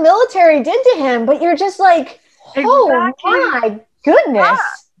know what the military did to him, but you're just like, oh my goodness.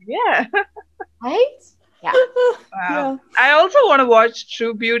 Yeah. Right? Yeah. Wow. Yeah. I also want to watch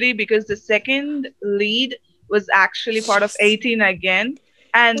True Beauty because the second lead was actually part of 18 again.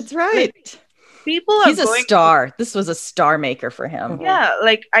 And that's right. He's a star. This was a star maker for him. Yeah,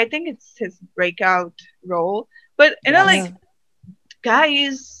 I think it's his breakout role. But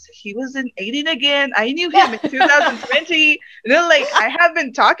guys, he was in 18 again. I knew him in 2020. I have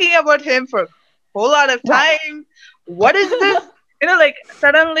been talking about him for a whole lot of time. What is this?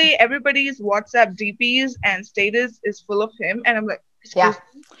 Suddenly everybody's WhatsApp DPs and status is full of him, and I'm like,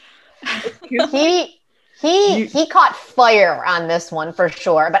 excuse me? He caught fire on this one for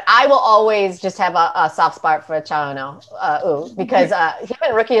sure, but I will always just have a soft spot for Chao-no, because him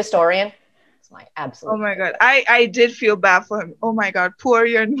and Rookie Historian, it's my absolute. Oh my God, I did feel bad for him. Oh my God, poor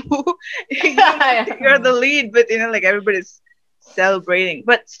Yeon-woo. You're the lead, but everybody's celebrating,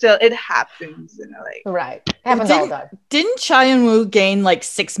 but still it happens. Right, it happens all the time. Didn't Cha Eun-woo gain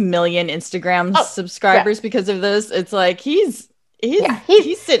 6 million Instagram subscribers because of this? It's like he's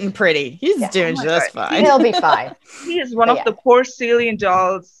He's sitting pretty. He's doing Oh my just God. fine. He'll be fine. He is one But of the porcelain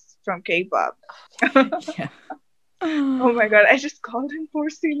dolls from K-pop. Yeah. Oh my God, I just called him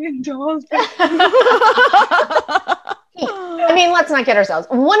porcelain dolls. I mean, let's not kid ourselves.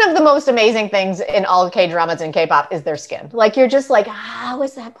 One of the most amazing things in all K dramas and K-pop is their skin. Like, you're just like, how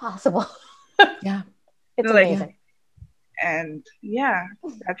is that possible? Yeah. It's Like, amazing. And yeah,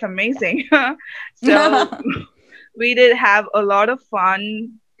 that's amazing. So we did have a lot of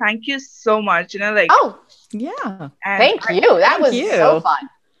fun. Thank you so much. Oh, Yeah. And thank you. That was you. so fun.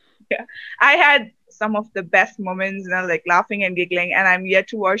 I had some of the best moments, like laughing and giggling, and I'm yet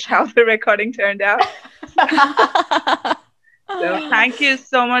to watch how the recording turned out. So thank you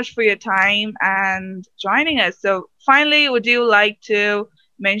so much for your time and joining us. So finally, would you like to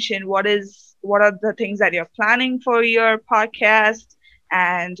mention what are the things that you're planning for your podcast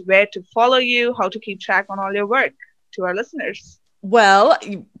and where to follow you, how to keep track on all your work to our listeners? Well,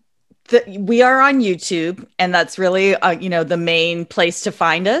 we are on YouTube, and that's really, the main place to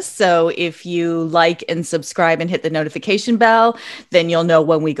find us. So if you like and subscribe and hit the notification bell, then you'll know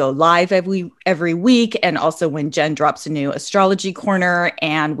when we go live every week, and also when Jen drops a new astrology corner.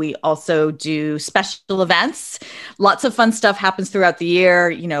 And we also do special events. Lots of fun stuff happens throughout the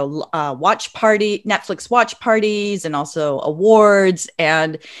year. Netflix watch parties, and also awards.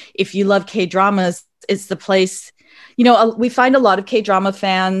 And if you love K-dramas, it's the place. We find a lot of K-drama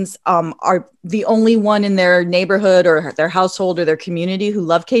fans are the only one in their neighborhood or their household or their community who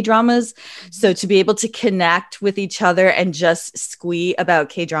love K-dramas. So to be able to connect with each other and just squee about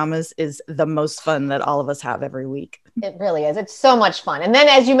K-dramas is the most fun that all of us have every week. It really is. It's so much fun. And then,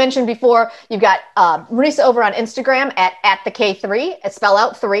 as you mentioned before, you've got Marisa over on Instagram at the K3. It's spell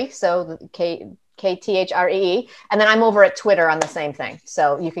out 3. So the KTHREE. And then I'm over at Twitter on the same thing.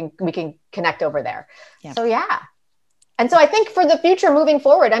 So we can connect over there. Yeah. So yeah. And so I think for the future moving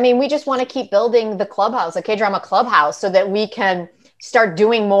forward, I mean, we just want to keep building the clubhouse, the K-drama clubhouse, so that we can start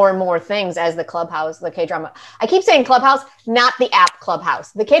doing more and more things as the clubhouse, the K-drama. I keep saying clubhouse, not the app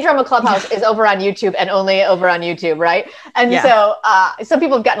Clubhouse. The K-drama clubhouse is over on YouTube and only over on YouTube, right? And so some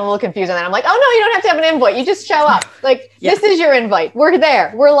people have gotten a little confused on that. I'm like, oh no, you don't have to have an invite. You just show up. Like, this is your invite. We're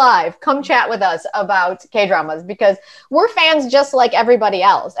there. We're live. Come chat with us about K-dramas, because we're fans just like everybody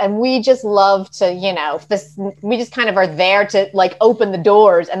else. And we just love to, we just kind of are there to like open the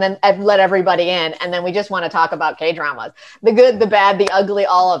doors and then let everybody in. And then we just want to talk about K-dramas, the good, the bad, the ugly,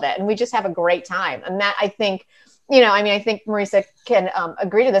 all of it. And we just have a great time. And that, I think, I think Marisa can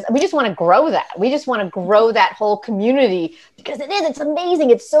agree to this. We just want to grow that. We just want to grow that whole community, because it's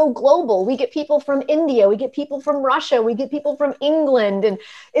amazing. It's so global. We get people from India, we get people from Russia, we get people from England, and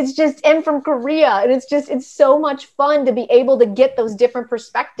and from Korea. And it's so much fun to be able to get those different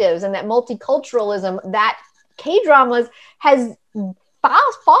perspectives and that multiculturalism that K-dramas has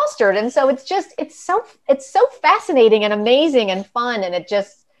fostered. And so it's so fascinating and amazing and fun. And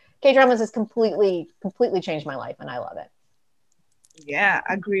K-dramas has completely changed my life, and I love it. Yeah,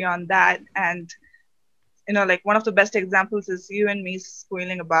 agree on that. And like one of the best examples is you and me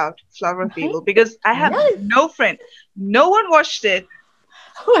squealing about Flower of Evil, because I have no friend, no one watched it.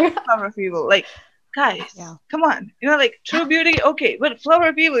 Flower of Evil, like, guys, come on, like True Beauty, okay, but Flower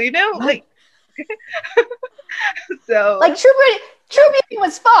of Evil, like. So like True Beauty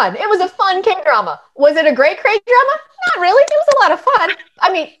was fun. It was a fun K-drama. Was it a great K-drama? Not really. It was a lot of fun.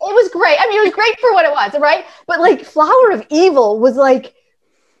 I mean, it was great. I mean, it was great for what it was, right? But like Flower of Evil was like,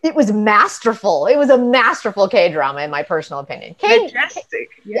 it was masterful. It was a masterful K-drama, in my personal opinion. Majestic.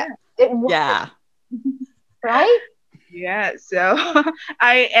 Yeah. It was. Yeah. Right? Yeah. So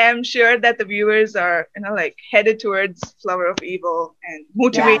I am sure that the viewers are, like headed towards Flower of Evil and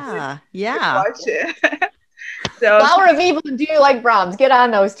motivated to watch it. So Flower of Evil and Do You Like Brahms? Get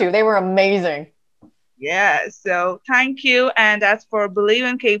on those two. They were amazing. Yeah. So thank you. And as for Believe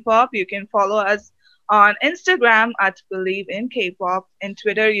in K-pop, you can follow us on Instagram at Believe in K-pop. In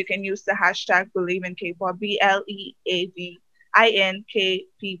Twitter, you can use the hashtag Believe in K-pop, BLEAVINKPOP.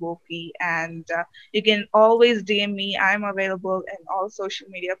 And you can always DM me. I'm available in all social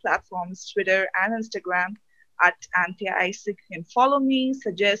media platforms, Twitter and Instagram at Anthea Isaac. You can follow me,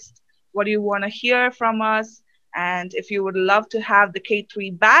 suggest what you want to hear from us. And if you would love to have the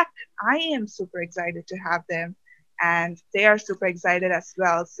K3 back, I am super excited to have them. And they are super excited as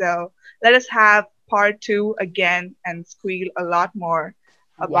well. So let us have part 2 again and squeal a lot more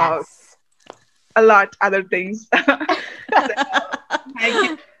about a lot other things. So, thank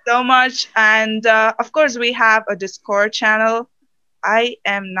you so much. And of course, we have a Discord channel. I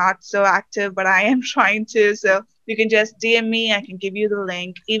am not so active, but I am trying to. So you can just DM me. I can give you the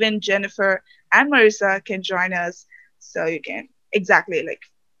link. Even Jennifer and Marisa can join us. So you can exactly like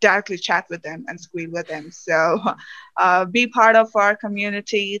directly chat with them and squeal with them. So be part of our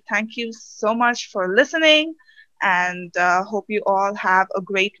community. Thank you so much for listening, and hope you all have a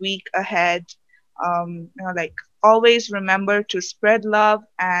great week ahead. Like always, remember to spread love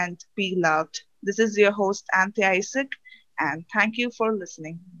and be loved. This is your host, Anthea Isaac, and thank you for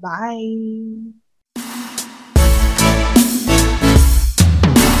listening. Bye.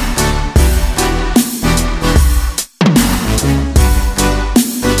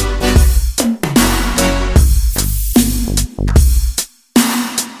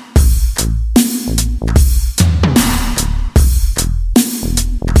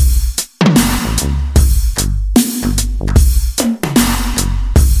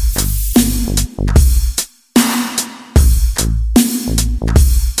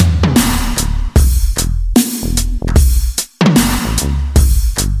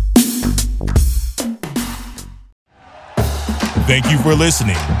 Thank you for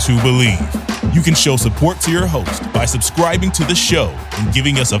listening to Believe. You can show support to your host by subscribing to the show and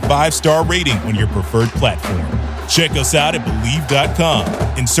giving us a 5-star rating on your preferred platform. Check us out at Believe.com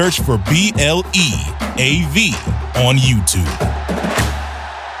and search for BLEAV on YouTube.